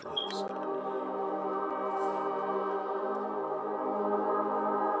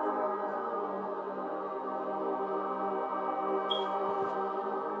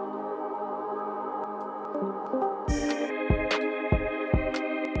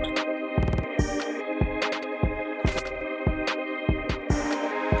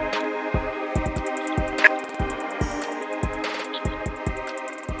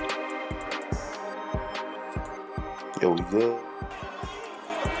good.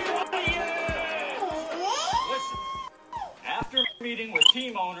 Listen, after meeting with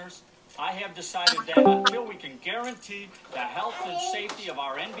team owners, I have decided that until we can guarantee the health and safety of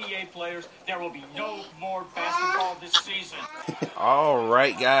our NBA players, there will be no more basketball this season. All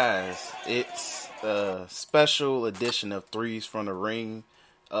right, guys, it's a special edition of Threes from the Ring.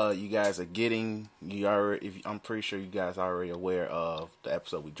 You guys are getting. I'm pretty sure you guys are already aware of the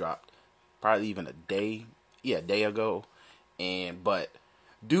episode we dropped, probably even a day ago, but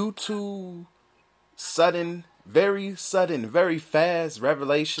due to very sudden, very fast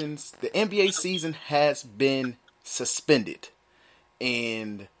revelations, the NBA season has been suspended,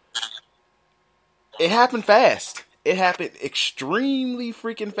 and it happened fast. It happened extremely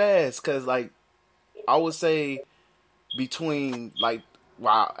freaking fast, because, like, I would say between, like,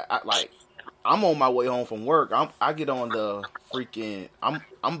 wow, I'm on my way home from work. I get on the freaking, I'm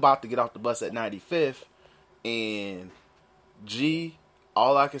about to get off the bus at 95th, and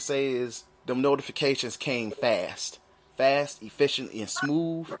all I can say is them notifications came fast, efficient, and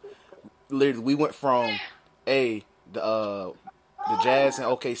smooth. Literally, we went from the Jazz and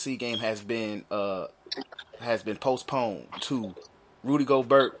OKC game has been postponed to Rudy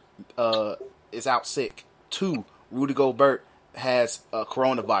Gobert is out sick. 2, Rudy Gobert has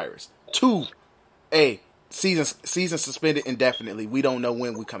coronavirus. 2, season suspended indefinitely. We don't know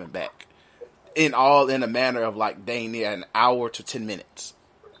when we're coming back. In a manner of like dang near an hour to 10 minutes.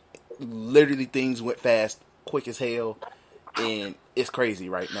 Literally, things went fast, quick as hell, and it's crazy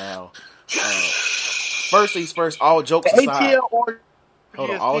right now. First things first, all jokes aside. Hold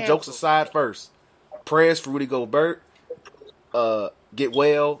on, all jokes aside first. Prayers for Rudy Gobert. Get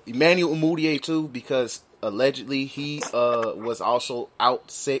well. Emmanuel Mudiay too, because allegedly he was also out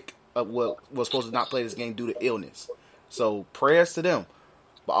sick. Was supposed to not play this game due to illness. So prayers to them.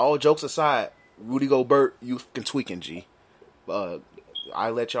 But all jokes aside, Rudy Gobert, you can tweaking, G.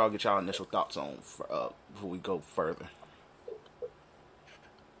 I'll let y'all get y'all initial thoughts on before we go further.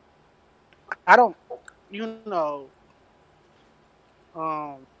 I don't,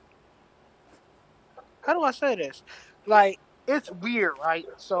 how do I say this? Like, it's weird, right?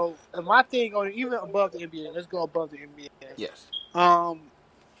 So, my thing on even above the NBA, let's go above the NBA. Yes. A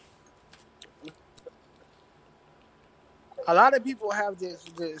lot of people have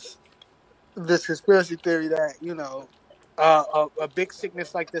this conspiracy theory that, a big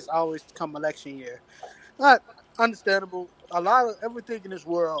sickness like this always come election year. Not understandable. A lot of everything in this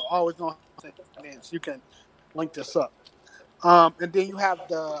world always don't have sense. You can link this up. And then you have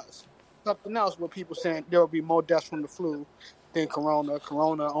something else where people saying there will be more deaths from the flu than corona.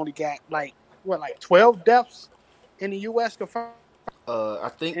 Corona only got 12 deaths in the U.S. confirmed. I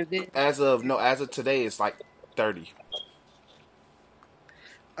think as of today it's like 30.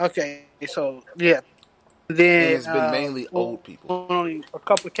 Okay, so yeah. Then and it's been mainly old people. Only a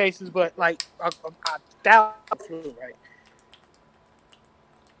couple of cases, but like a flu, right?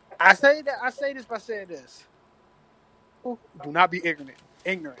 I say this by saying this. Do not be ignorant.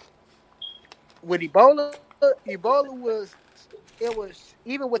 With Ebola was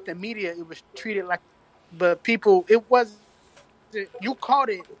even with the media, it was treated like, but people, it was, you caught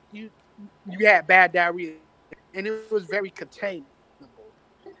it, you had bad diarrhea, and it was very containable.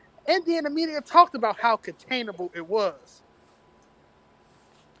 And then the media talked about how containable it was.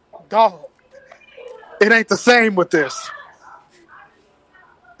 Dog, it ain't the same with this.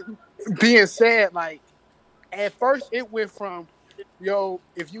 Being said, like, at first it went from,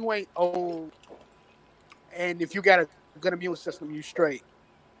 if you ain't old and if you got a good immune system, you straight.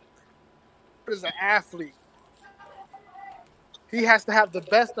 As an athlete, he has to have the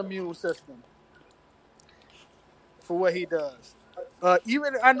best immune system for what he does.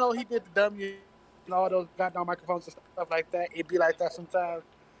 Even I know he did the W and all those goddamn microphones and stuff like that. It'd be like that sometimes.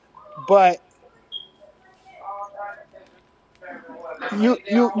 But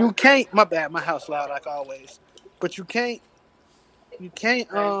you can't. My bad. My house loud like always. But you can't. Like,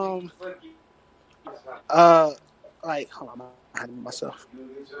 hold on. I had to mute myself.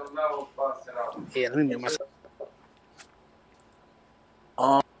 Yeah, let me mute myself.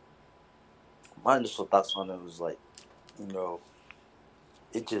 My initial thoughts on it was like,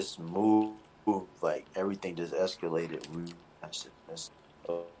 it just moved, like everything just escalated.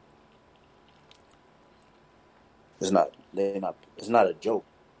 It's not a joke,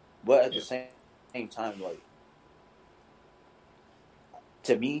 but at the same time, like,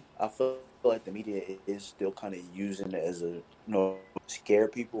 to me, I feel like the media is still kind of using it as a scare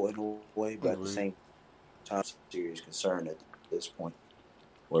people in a way, but at the same time, serious concern at this point,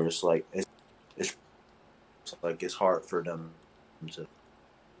 where it's like it's hard for them to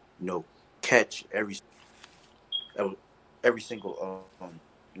catch every. every single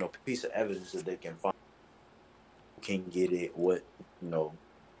piece of evidence that they can find, can get it, what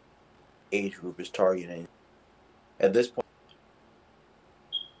age group is targeting. At this point,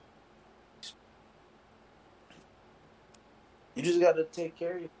 you just got to take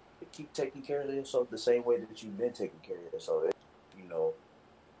care of keep taking care of yourself the same way that you've been taking care of yourself.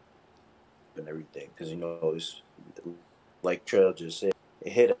 And everything, because it's like Trail just said.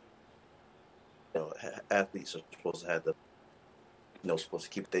 It hit. Athletes are supposed to have supposed to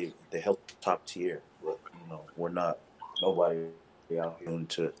keep their health top tier, but we're not. Nobody out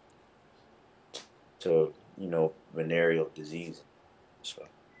here to venereal disease. So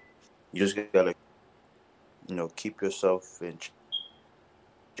you just gotta keep yourself in.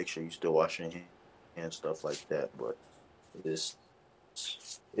 Make sure you still washing your hands and stuff like that. But it's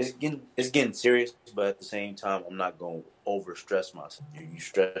getting serious. But at the same time, I'm not gonna over stress myself. You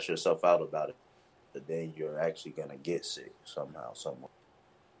stress yourself out about it, but then you're actually gonna get sick somehow, somewhere.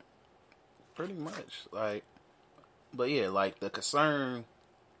 Pretty much, but yeah, the concern,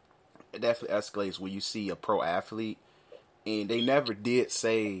 it definitely escalates when you see a pro athlete, and they never did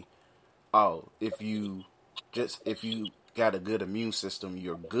say, "Oh, if you got a good immune system,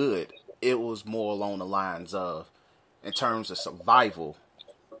 you're good." It was more along the lines of, in terms of survival,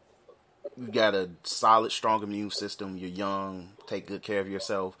 you got a solid, strong immune system. You're young, take good care of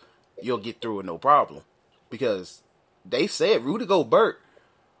yourself. You'll get through it no problem, because they said Rudy Gobert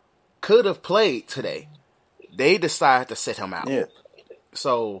could have played today. They decided to sit him out. Yeah.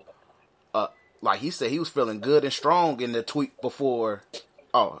 So, like he said, he was feeling good and strong in the tweet before.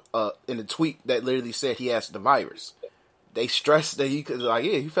 In the tweet that literally said he has the virus. They stressed that he could,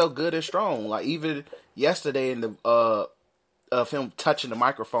 he felt good and strong. Like, even yesterday in the of him touching the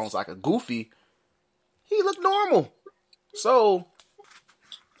microphones like a goofy, he looked normal. So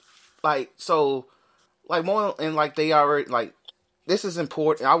more, and they already, this is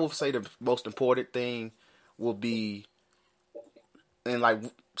important. I will say the most important thing will be, and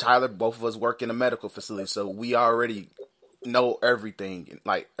Tyler, both of us work in a medical facility, so we already know everything,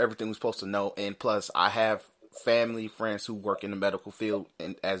 everything we're supposed to know. And plus, I have family, friends who work in the medical field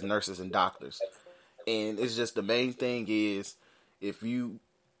and as nurses and doctors. And it's just, the main thing is, if you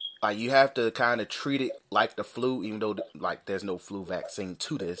you have to kind of treat it like the flu, even though there's no flu vaccine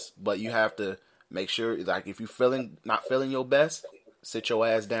to this, but you have to make sure, if you're not feeling your best, sit your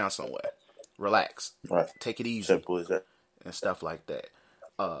ass down somewhere, relax, right, take it easy, simple as that, and stuff like that.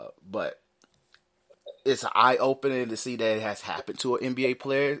 But it's eye-opening to see that it has happened to an NBA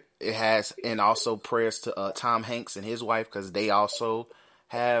player. It has, and also prayers to Tom Hanks and his wife, because they also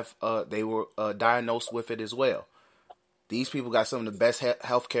have they were diagnosed with it as well. These people got some of the best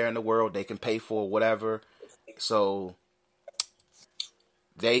health care in the world. They can pay for whatever, so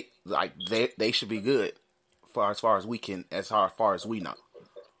they should be good as far as we can, as far as we know.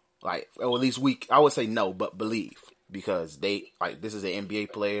 Or at least I would say no, but believe, because they this is an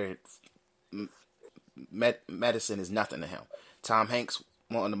NBA player. Medicine is nothing to him. Tom Hanks,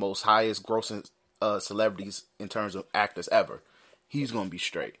 one of the most highest grossing celebrities in terms of actors ever. He's gonna be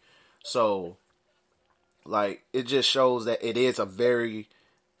straight. So, it just shows that it is a very,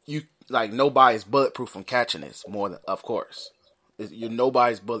 nobody's bulletproof from catching this. More than, of course,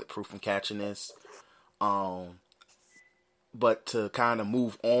 nobody's bulletproof from catching this. But to kind of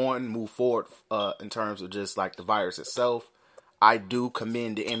move forward, in terms of just the virus itself, I do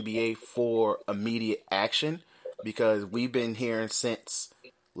commend the NBA for immediate action, because we've been hearing since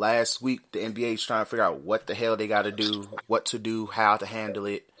last week the NBA is trying to figure out what the hell they got to do, what to do, how to handle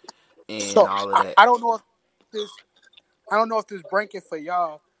it, and all of that. I don't know if this breaking for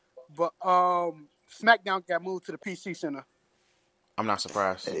y'all, but SmackDown got moved to the PC Center. I'm not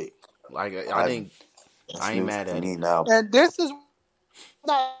surprised. Hey, I ain't mad at it. Now. And this is, I'm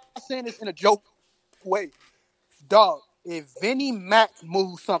not saying this in a joke way, dog. If Vinnie Mac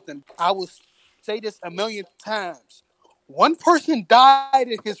moves something, I will say this a million times. One person died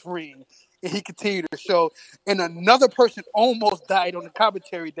in his ring, and he continued the show, and another person almost died on the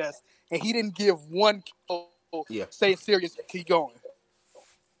commentary desk, and he didn't give one kill. Yeah. Say it serious and keep going.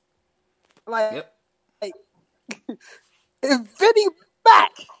 Yep. If Vinnie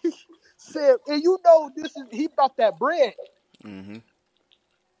Mac said, and he brought that bread. Mm-hmm.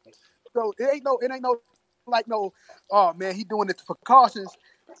 So it ain't no, oh man, he doing it for precautions.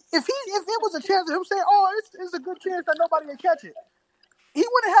 If it was a chance of him saying, oh, it's a good chance that nobody can catch it, he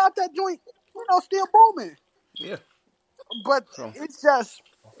wouldn't have that joint, still booming. Yeah. But it's just,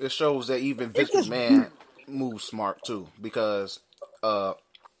 it shows that even Vince McMahon moves smart too, because shout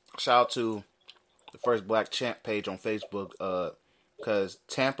out to the First Black Champ page on Facebook, because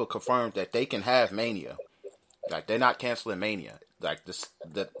Tampa confirmed that they can have Mania. Like they're not canceling Mania. Like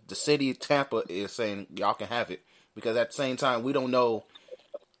the city of Tampa is saying y'all can have it because at the same time we don't know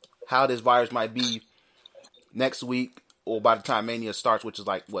how this virus might be next week or by the time Mania starts, which is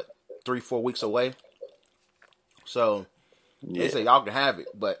like what 3-4 weeks away. So they say y'all can have it,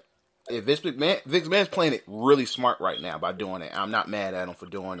 but if Vince McMahon's playing it really smart right now by doing it, I'm not mad at him for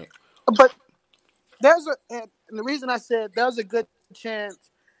doing it. But and the reason I said there's a good chance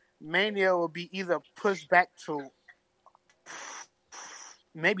Mania will be either pushed back to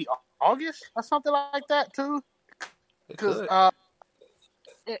maybe August or something like that too. Because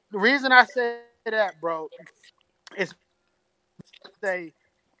the reason I say that, bro, is say,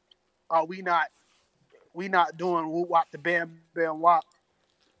 we not doing whoop wop the bam bam wop.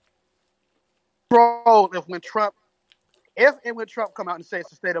 Bro, if when Trump come out and say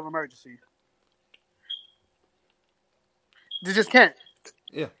it's a state of emergency, they just can't.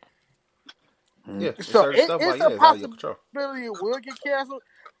 Yeah. Yeah. So it's stuff a possibility it will get canceled.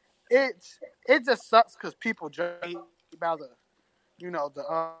 It just sucks because people joke about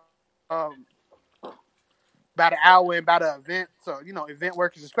about an hour and about an event. So event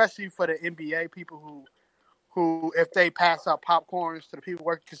workers, especially for the NBA people who if they pass out popcorns to the people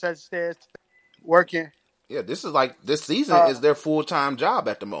working concession stands, working. Yeah, this season is their full-time job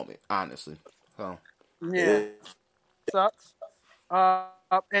at the moment, honestly. So yeah, sucks.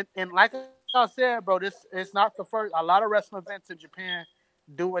 And like I said, bro, it's not the first. A lot of wrestling events in Japan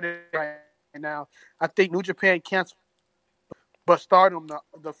do it right now. I think New Japan canceled, but Stardom,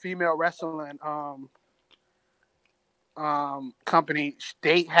 the female wrestling company,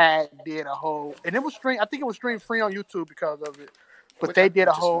 they did a whole, and it was streamed. I think it was streamed free on YouTube because of it. But they did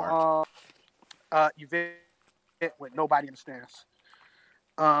a whole event with nobody in the stands.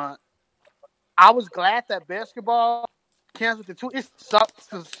 I was glad that basketball canceled it too. It sucks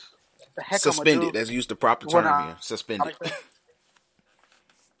because the heck suspended, as used the proper term here. Suspended.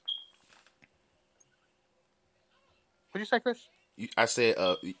 What'd you say, Chris? I said,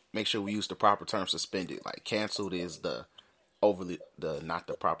 make sure we use the proper term. Suspended, like canceled is not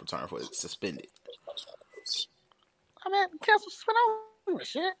the proper term for it. Suspended. I mean, cancel, suspend, I don't give a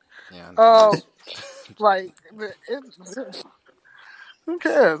shit. Yeah. Like, who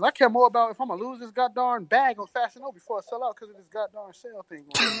cares? I care more about if I'm gonna lose this goddamn bag on Fashion O before I sell out because of this goddamn sale thing.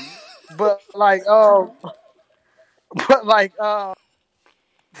 But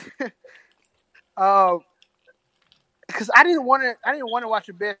because I didn't want to watch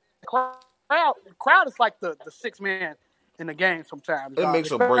a big crowd. Crowd is like the sixth man in the game sometimes. It makes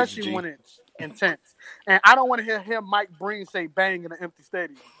a break, especially when it's intense. And I don't want to hear Mike Breen say "bang" in an empty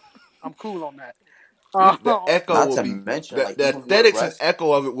stadium. I'm cool on that. The echo will be mention, the aesthetics and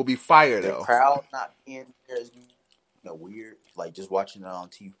echo of it will be fire though. The crowd not being there is weird. Like just watching it on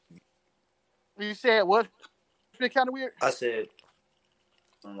TV. You said what? It's kind of weird. I said,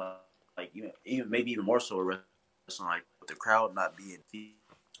 like even maybe even more so wrestling, like the crowd not being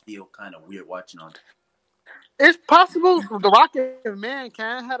feel kind of weird watching on. It's possible the Rock and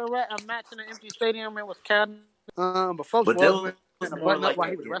Mankind had a match in an empty stadium and was kind of, but folks was more like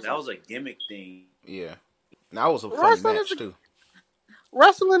that was a gimmick thing. Yeah, and that was a fun match too.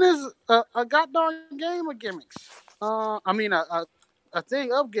 Wrestling is a goddamn game of gimmicks. I mean a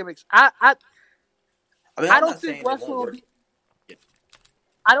thing of gimmicks. I don't think wrestling will be.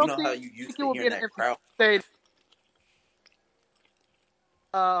 I don't think it will be an empty stadium.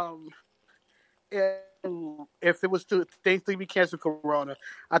 If it was to things to be canceled, Corona,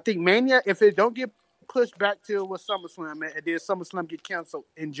 I think Mania, if it don't get pushed back to what SummerSlam, and then SummerSlam get canceled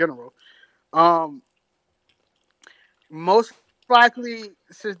in general, most likely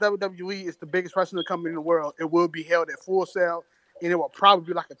since WWE is the biggest wrestling company in the world, it will be held at Full Sail, and it will probably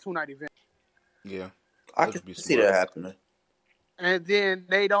be like a 2-night event. Yeah, I can see that happening. And then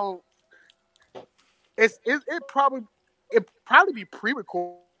they don't. It probably be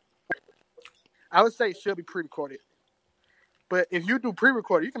pre-recorded. I would say it should be pre-recorded. But if you do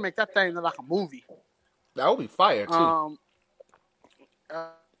pre-recorded, you can make that thing look like a movie. That would be fire too.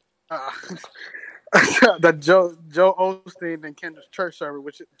 The Joe Osteen and Kendra's church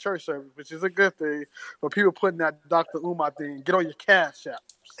service, which is a good thing. But people putting that Dr. Umar thing, get on your cash app.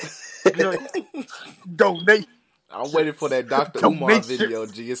 Donate. I'm waiting for that Dr. Umar video,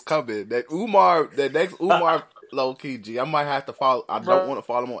 G. It's coming. That next Umar low key, G. I might have to follow. I don't want to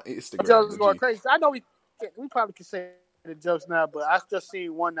follow him on Instagram. Joe's going crazy. I know we probably can say the jokes now, but I just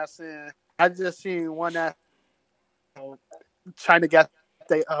seen one that China got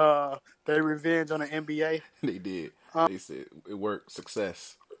their revenge on the NBA. They did. They said it worked.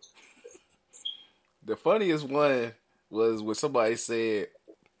 Success. The funniest one was when somebody said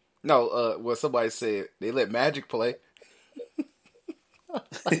No, what somebody said, they let Magic play.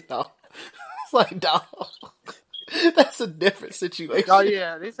 Like, no. It's like, dog. That's a different situation. Oh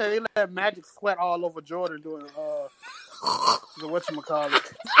yeah, they say they let Magic sweat all over Jordan doing the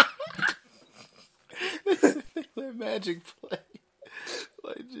whatchamacallit. Let Magic play.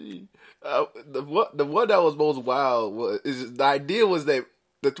 Like, gee. The one that was most wild the idea was that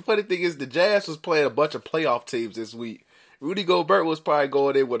the funny thing is the Jazz was playing a bunch of playoff teams this week. Rudy Gobert was probably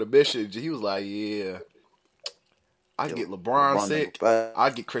going in with a mission. He was like, yeah, I get LeBron sick.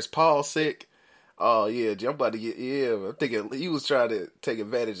 I get Chris Paul sick. Oh yeah, I'm about to get I'm thinking he was trying to take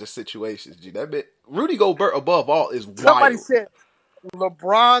advantage of situations. G, that bit Rudy Gobert above all is wild. Somebody said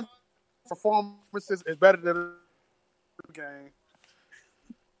LeBron's performances is better than the game.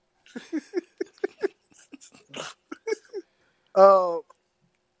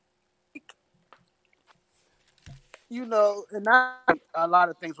 And a lot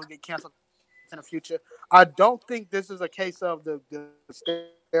of things will get canceled in the future. I don't think this is a case of the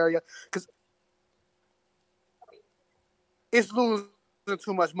hysteria because it's losing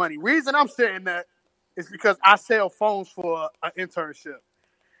too much money. Reason I'm saying that is because I sell phones for an internship,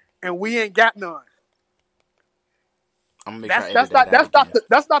 and we ain't got none. I'm gonna that's not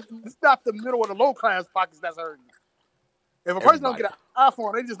the middle of the low class pockets that's hurting. If a person don't get an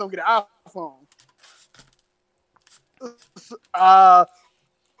iPhone, they just don't get an iPhone.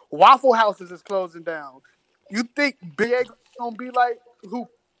 Waffle Houses is closing down. You think Big A gonna be like who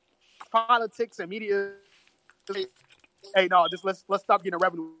politics and media? Hey, no, just let's stop getting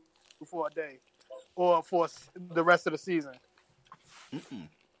revenue for a day or for the rest of the season.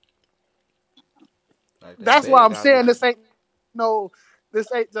 Like that's why I'm saying this ain't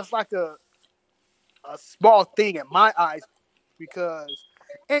just like a small thing in my eyes because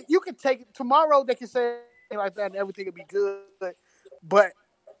and you can take it tomorrow they can say like that and everything will be good, but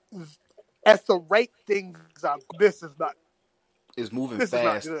at the rate things are, this is not. It's moving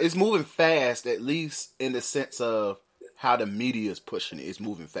fast. It's moving fast, at least in the sense of how the media is pushing it. It's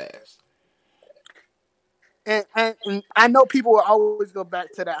moving fast. And I know people will always go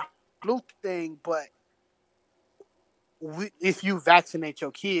back to that flu thing, but if you vaccinate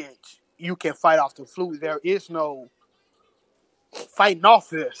your kids, you can fight off the flu. There is no fighting off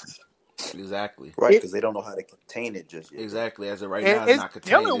this. Exactly. Right, because they don't know how to contain it just yet. Exactly. As of right now, it's not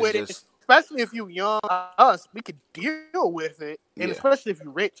contained. Dealing with it, especially if you young, us, we could deal with it. And especially if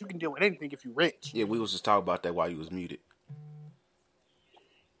you're rich, you can deal with anything if you're rich. Yeah, we was just talking about that while you was muted.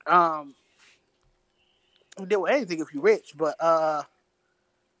 You deal with anything if you're rich, but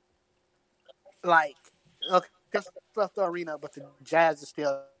that's the arena. But the Jazz is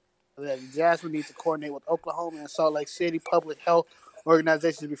still there. The Jazz would need to coordinate with Oklahoma and Salt Lake City public health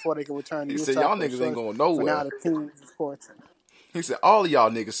organizations before they can return to Utah. He said, y'all niggas ain't going nowhere. Now the team is quarantined. He said, all of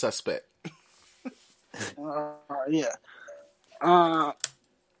y'all niggas suspect. Yeah.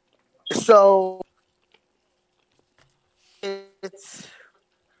 So it's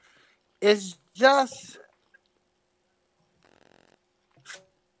just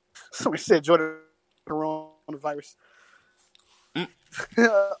somebody said Jordan coronavirus.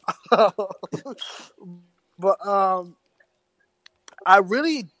 But I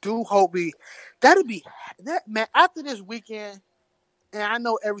really do hope man, after this weekend, and I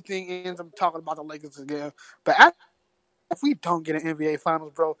know everything ends up talking about the Lakers again, but if we don't get an NBA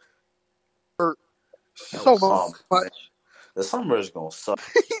Finals, bro, so much. The summer is gonna suck.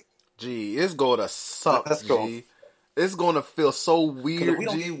 Gee, it's gonna suck. G. It's gonna feel so weird. If we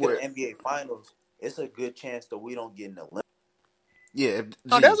don't get the NBA Finals, it's a good chance that we don't get in the Olympics. Yeah,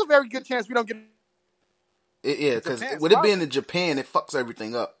 there's a very good chance we don't get. Yeah, because with it being in Japan, it fucks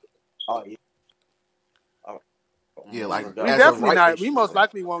everything up. Oh yeah. Yeah, like we definitely not. We most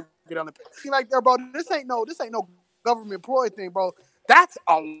likely won't get on the. See, like there, bro. This ain't no government employee thing, bro. That's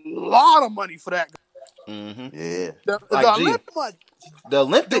a lot of money for that. Mm-hmm. Yeah. The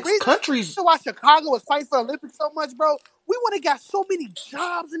Olympics countries. Why Chicago was fighting for the Olympics so much, bro? We would have got so many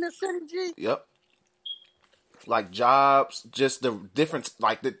jobs in this city, G. Yep. Like jobs, just the difference.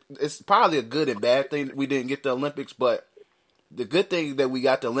 It's probably a good and bad thing that we didn't get the Olympics, but the good thing that we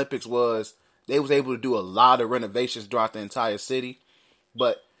got the Olympics was they was able to do a lot of renovations throughout the entire city.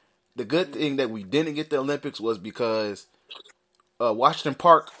 But the good thing that we didn't get the Olympics was because Washington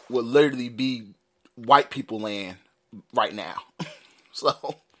Park would literally be white people land right now.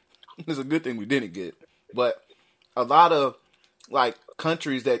 So it's a good thing we didn't get. But a lot of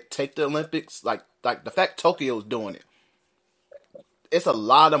countries that take the Olympics, like the fact Tokyo's doing it, it's a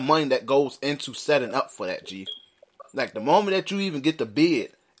lot of money that goes into setting up for that, G. Like the moment that you even get the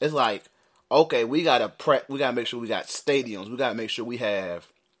bid, it's like, okay, we gotta make sure we got stadiums, we gotta make sure we have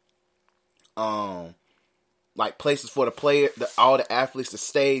like places for all the athletes to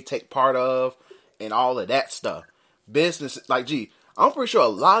stay, take part of, and all of that stuff. Business, like, I'm pretty sure a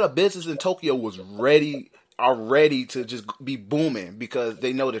lot of business in Tokyo are ready to just be booming because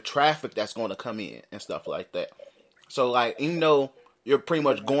they know the traffic that's going to come in and stuff like that. So, like, even though you're pretty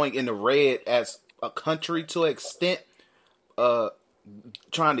much going in the red as a country to an extent,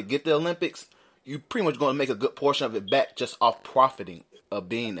 trying to get the Olympics, you pretty much going to make a good portion of it back just off profiting of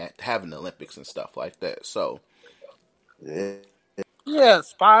having the Olympics and stuff like that. So, yeah,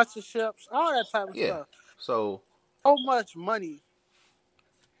 sponsorships, all that type of stuff. So much money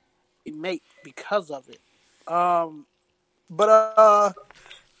we make because of it. But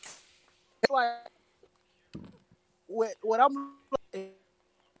it's like what I'm looking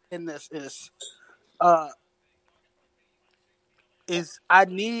in this is I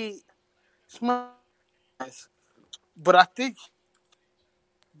need some, but I think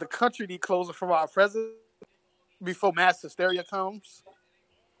the country needs closer from our president before mass hysteria comes.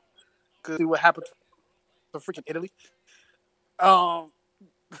 Cause see what happened to freaking Italy. I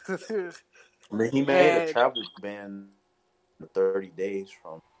mean, he made a travel ban for 30 days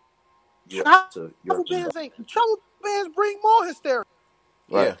from US to Europe. Travel bans bring more hysteria.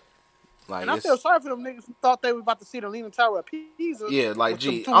 Right. Yeah. Like, and I feel sorry for them niggas who thought they were about to see the Leaning Tower of Pisa. Yeah, like,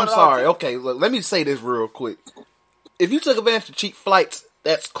 I'm sorry. Okay, look, let me say this real quick. If you took advantage of cheap flights,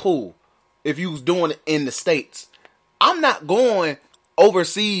 that's cool. If you was doing it in the States. I'm not going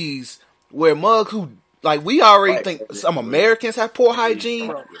overseas where we already think some Americans have poor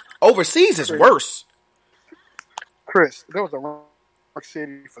hygiene. Overseas is worse. Chris, there was a New York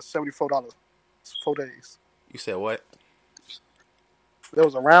City for $74 4 days. You said what? There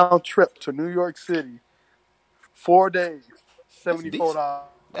was a round trip to New York City, 4 days, $74.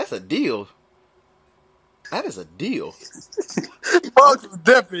 That's a deal. That is a deal. Bugs is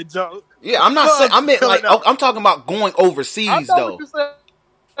definitely Joe. Yeah, I'm not saying. I meant like I'm talking about going overseas though.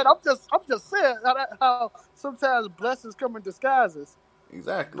 I'm just saying how sometimes blessings come in disguises.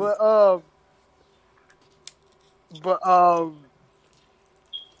 Exactly. But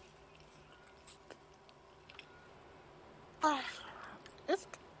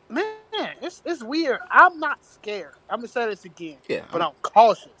it's weird. I'm not scared. I'm gonna say this again. Yeah, but I'm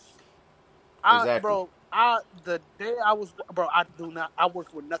cautious. Exactly. The day I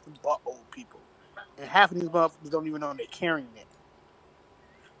work with nothing but old people, and half of these motherfuckers don't even know they're carrying it.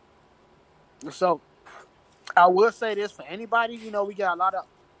 So I will say this for anybody. We got a lot of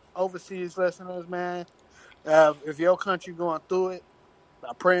overseas listeners, man. If your country going through it,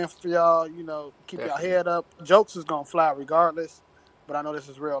 I'm praying for y'all. Keep your head up. Jokes is gonna fly regardless, but I know this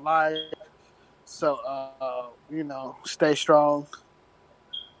is real life. So stay strong.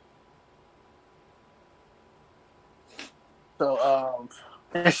 So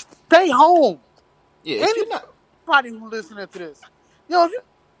and stay home. Yeah, anybody who listening to this, if you're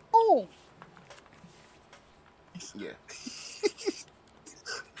home. Yeah.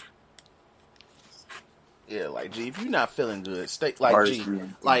 Yeah, like, if you're not feeling good, stay, like,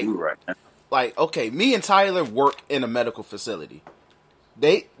 okay, me and Tyler work in a medical facility.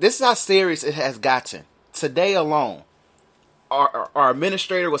 This is how serious it has gotten. Today alone, our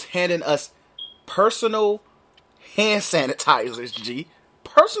administrator was handing us personal hand sanitizers,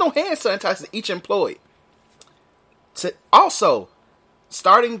 personal hand sanitizers to each employee. Also,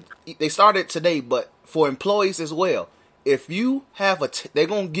 they started today, but for employees as well. If you have they're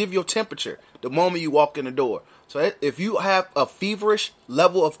going to give you a temperature the moment you walk in the door. So if you have a feverish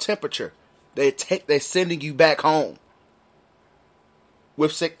level of temperature, they're sending you back home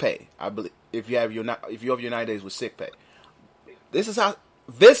with sick pay. I believe if you have your 9 days with sick pay. This is how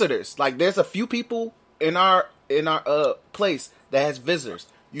visitors, like, there's a few people in our place that has visitors.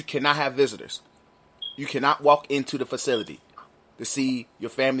 You cannot have visitors. You cannot walk into the facility to see your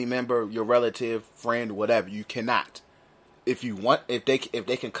family member, your relative, friend, whatever. You cannot. If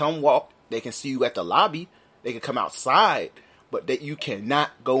they can come walk, they can see you at the lobby. They can come outside, but you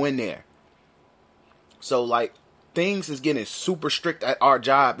cannot go in there. So, like, things is getting super strict at our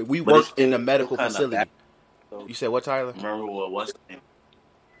job. We work in a medical facility. You said what, Tyler? Remember what was it?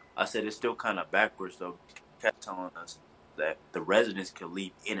 I said it's still kind of backwards, though. They kept telling us that the residents could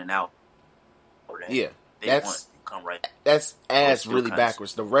leave in and out. Yeah, that's really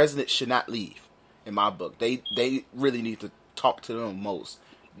backwards. The residents should not leave. In my book, they really need to talk to them most.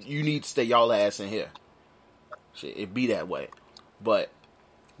 You need to stay y'all ass in here. Shit, it be that way, but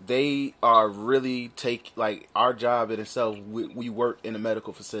they are really our job in itself. We work in a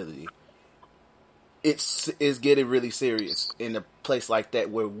medical facility. It's getting really serious in a place like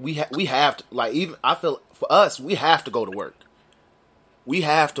that where we have to, like, even I feel for us, we have to go to work. We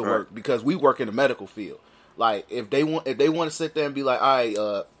have to work because we work in the medical field. Like if they want to sit there and be like, all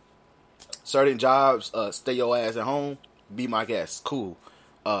right, certain jobs, stay your ass at home, be my guest, cool.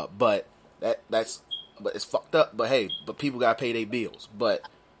 But that's it's fucked up. But hey, people gotta pay their bills. But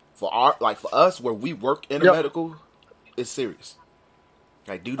for us, where we work in the medical, it's serious.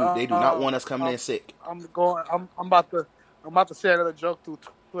 Like, they do not want us coming in sick. I'm about to say another joke through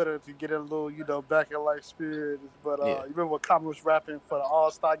Twitter to get a little, back in life spirit. But you remember when Common was rapping for the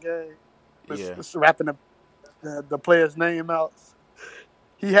All-Star game? Was rapping the player's name out.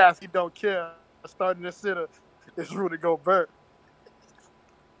 He don't care. Starting to sit is Rudy Gobert.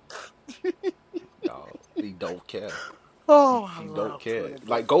 No, he don't care. Oh, he don't care.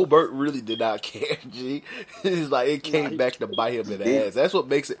 Like, Gobert really did not care, G. It's like it came back to bite him in the ass. That's what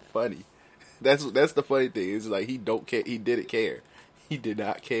makes it funny. That's the funny thing. It's like he don't care. He didn't care. He did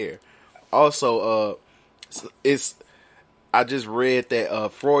not care. Also, I just read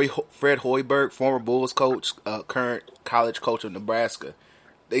that Fred Hoiberg, former Bulls coach, current college coach of Nebraska,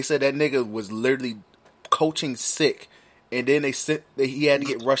 they said that nigga was literally coaching sick, and then he had to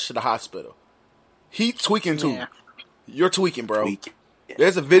get rushed to the hospital. He tweaking too. Yeah. You're tweaking, bro. Yeah.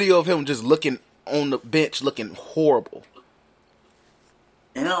 There's a video of him just looking on the bench, looking horrible.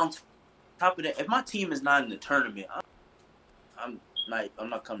 And on top of that, if my team is not in the tournament, I'm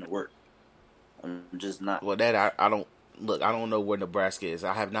not coming to work. I'm just not. Well, that I don't look. I don't know where Nebraska is.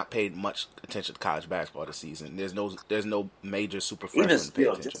 I have not paid much attention to college basketball this season. There's no major super freshmen to pay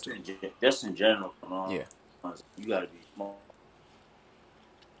attention to. Just in general, yeah, you gotta be small.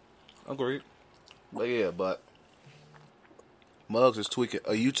 Agreed. But Muggs is tweaking.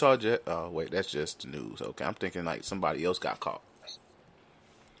 A Utah Jet. Oh wait, that's just the news. Okay, I'm thinking like somebody else got caught.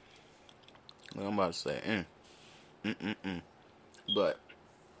 I'm about to say, but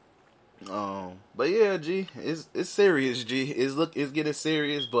yeah, G, it's serious, G. It's getting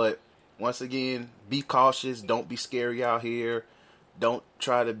serious, but once again, be cautious. Don't be scary out here. Don't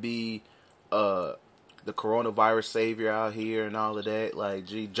try to be the coronavirus savior out here and all of that. Like,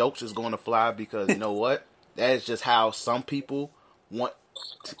 G, jokes is going to fly because you know what? That is just how some people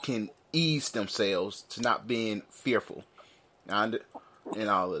can ease themselves to not being fearful and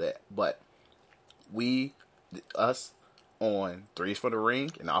all of that. But us on Threes for the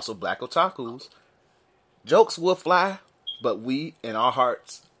Ring and also Black Otakus, jokes will fly, but we in our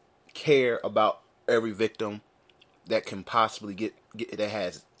hearts care about every victim that can possibly get that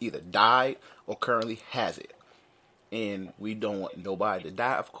has either died or currently has it. And we don't want nobody to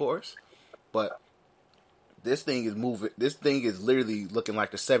die, of course, but this thing is moving. This thing is literally looking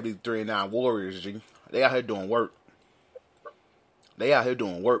like the 73-9 Warriors, G. They out here doing work. My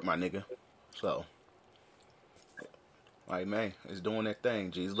nigga. So, like, man, it's doing that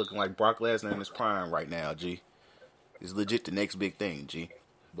thing, G. It's looking like Brock Lesnar in his prime right now, G. It's legit the next big thing, G.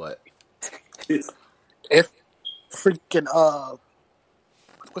 But if freaking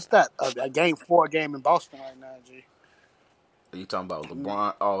what's that? A game 4 game in Boston right now, G. Are you talking about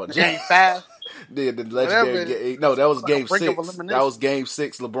LeBron? Oh, game 5. The legendary game. No, that was game 6. That was game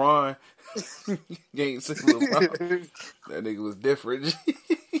 6. LeBron. Game 6. LeBron. That nigga was different.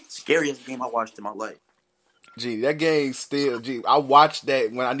 Scariest game I watched in my life. G, that game still. G, I watch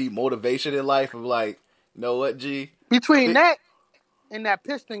that when I need motivation in life. I'm like, you know what, G? Between that and that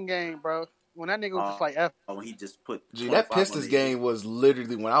Piston game, bro. When that nigga was just like F. Oh, he just put. G, that Pistons game was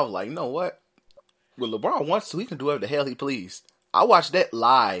literally when I was like, you know what? Well, LeBron wants to, he can do whatever the hell he please. I watched that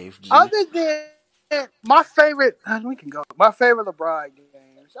live. G. Other than my favorite, we can go. My favorite LeBron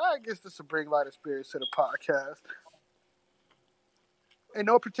games. I guess this will bring lighter spirits to the podcast. In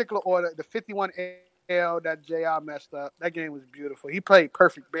no particular order, the 51L that JR messed up. That game was beautiful. He played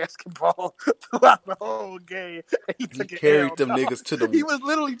perfect basketball throughout the whole game. He carried them niggas to the. He was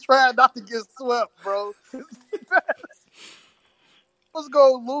literally trying not to get swept, bro. Was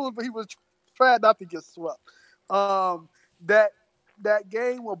going to lose, but he was trying not to get swept. That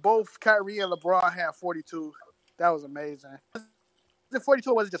game where both Kyrie and LeBron had 42, that was amazing. Was it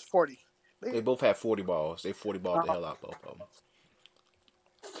 42 or was it just 40? They both had 40 balls. They 40 balled the hell out both of them.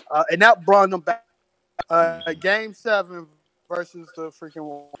 And that brought them back. Game 7 versus the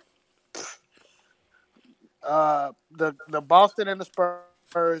freaking the Boston and the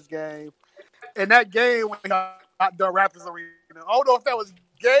Spurs game. And that game when got the Raptors arena. I don't know if that was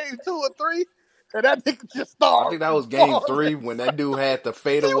game 2 or 3. And that nigga just started. I think that was game 3 when that dude had the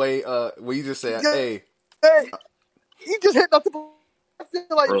fadeaway. Where he just said, "Hey, he just hit nothing." I feel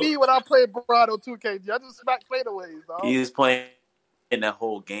like me when I played Brado 2K. I just smacked fadeaways, dog. He was playing in that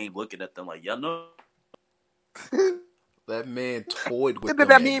whole game, looking at them like, y'all know. That man toyed with them.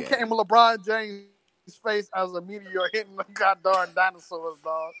 That meme came with LeBron James face as a meteor hitting the goddamn dinosaurs,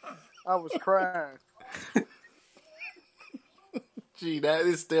 dog. I was crying. Gee, that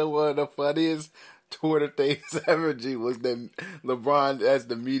is still one of the funniest Twitter things ever, G, was that LeBron as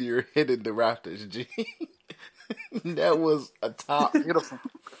the meteor hitting the Raptors, G. That was a top Beautiful.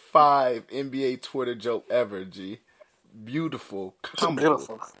 5 NBA Twitter joke ever, G. Beautiful. Comical.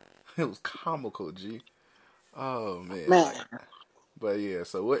 Beautiful. It was comical, G. Oh, man. Man. But yeah,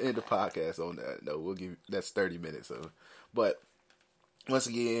 so we'll end the podcast on that. No, we'll give that's 30 minutes of. But once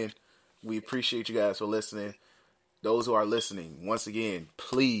again, we appreciate you guys for listening. Those who are listening, once again,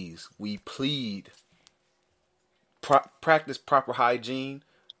 please, we plead, practice proper hygiene.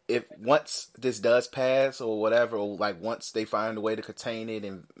 If once this does pass or whatever, or like once they find a way to contain it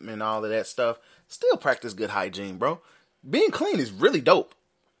and all of that stuff, still practice good hygiene, bro. Being clean is really dope.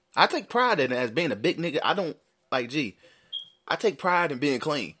 I take pride in it as being a big nigga. I don't I take pride in being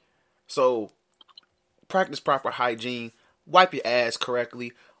clean. So practice proper hygiene. Wipe your ass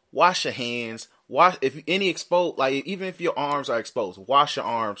correctly. Wash your hands. Wash if any exposed, like even if your arms are exposed, wash your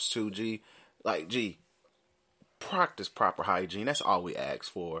arms too, G. Like G. Practice proper hygiene. That's all we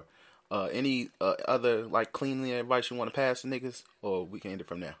ask for. Any other like cleanly advice you want to pass to niggas, or we can end it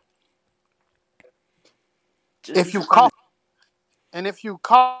from there. If you cough in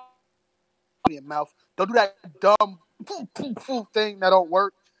your mouth, don't do that dumb poof thing that don't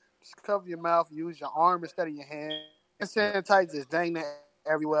work. Just cover your mouth. Use your arm instead of your hand. Sanitize is dang near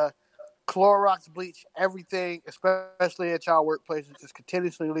everywhere. Clorox bleach everything, especially at y'all workplaces. Just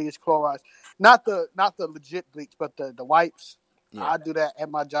continuously use Clorox. Not the legit bleach, but the wipes. Yeah. I do that at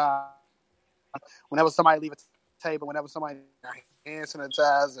my job. Whenever somebody leave a table, whenever somebody hand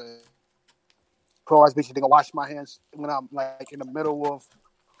sanitizer, Clorox bleach, they go wash my hands when I'm like in the middle of,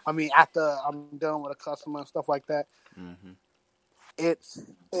 after I'm done with a customer and stuff like that. Mm-hmm.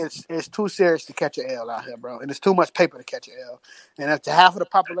 It's too serious to catch an L out here, bro. And it's too much paper to catch an L. And if half of the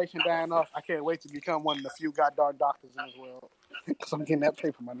population dying off, I can't wait to become one of the few goddamn doctors in this world. Because I'm getting that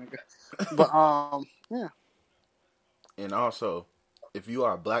paper, my nigga. But, yeah. And also, if you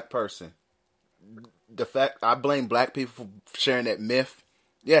are a black person, the fact, I blame black people for sharing that myth.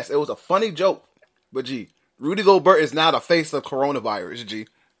 Yes, it was a funny joke. But, G, Rudy Gobert is now the face of coronavirus, G.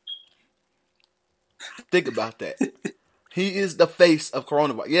 Think about that. He is the face of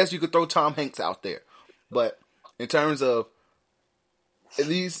coronavirus. Yes, you could throw Tom Hanks out there. But in terms of at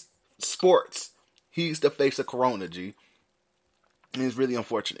least sports, he's the face of corona, G. And it's really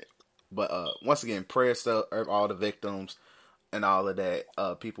unfortunate. But once again, prayers to all the victims and all of that.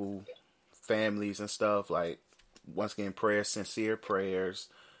 People, families and stuff. Like, once again, prayers, sincere prayers.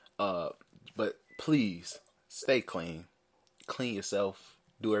 But please, stay clean. Clean yourself.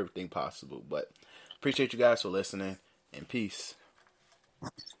 Do everything possible. But appreciate you guys for listening. And peace.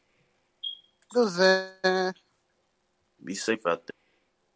 Be safe out there.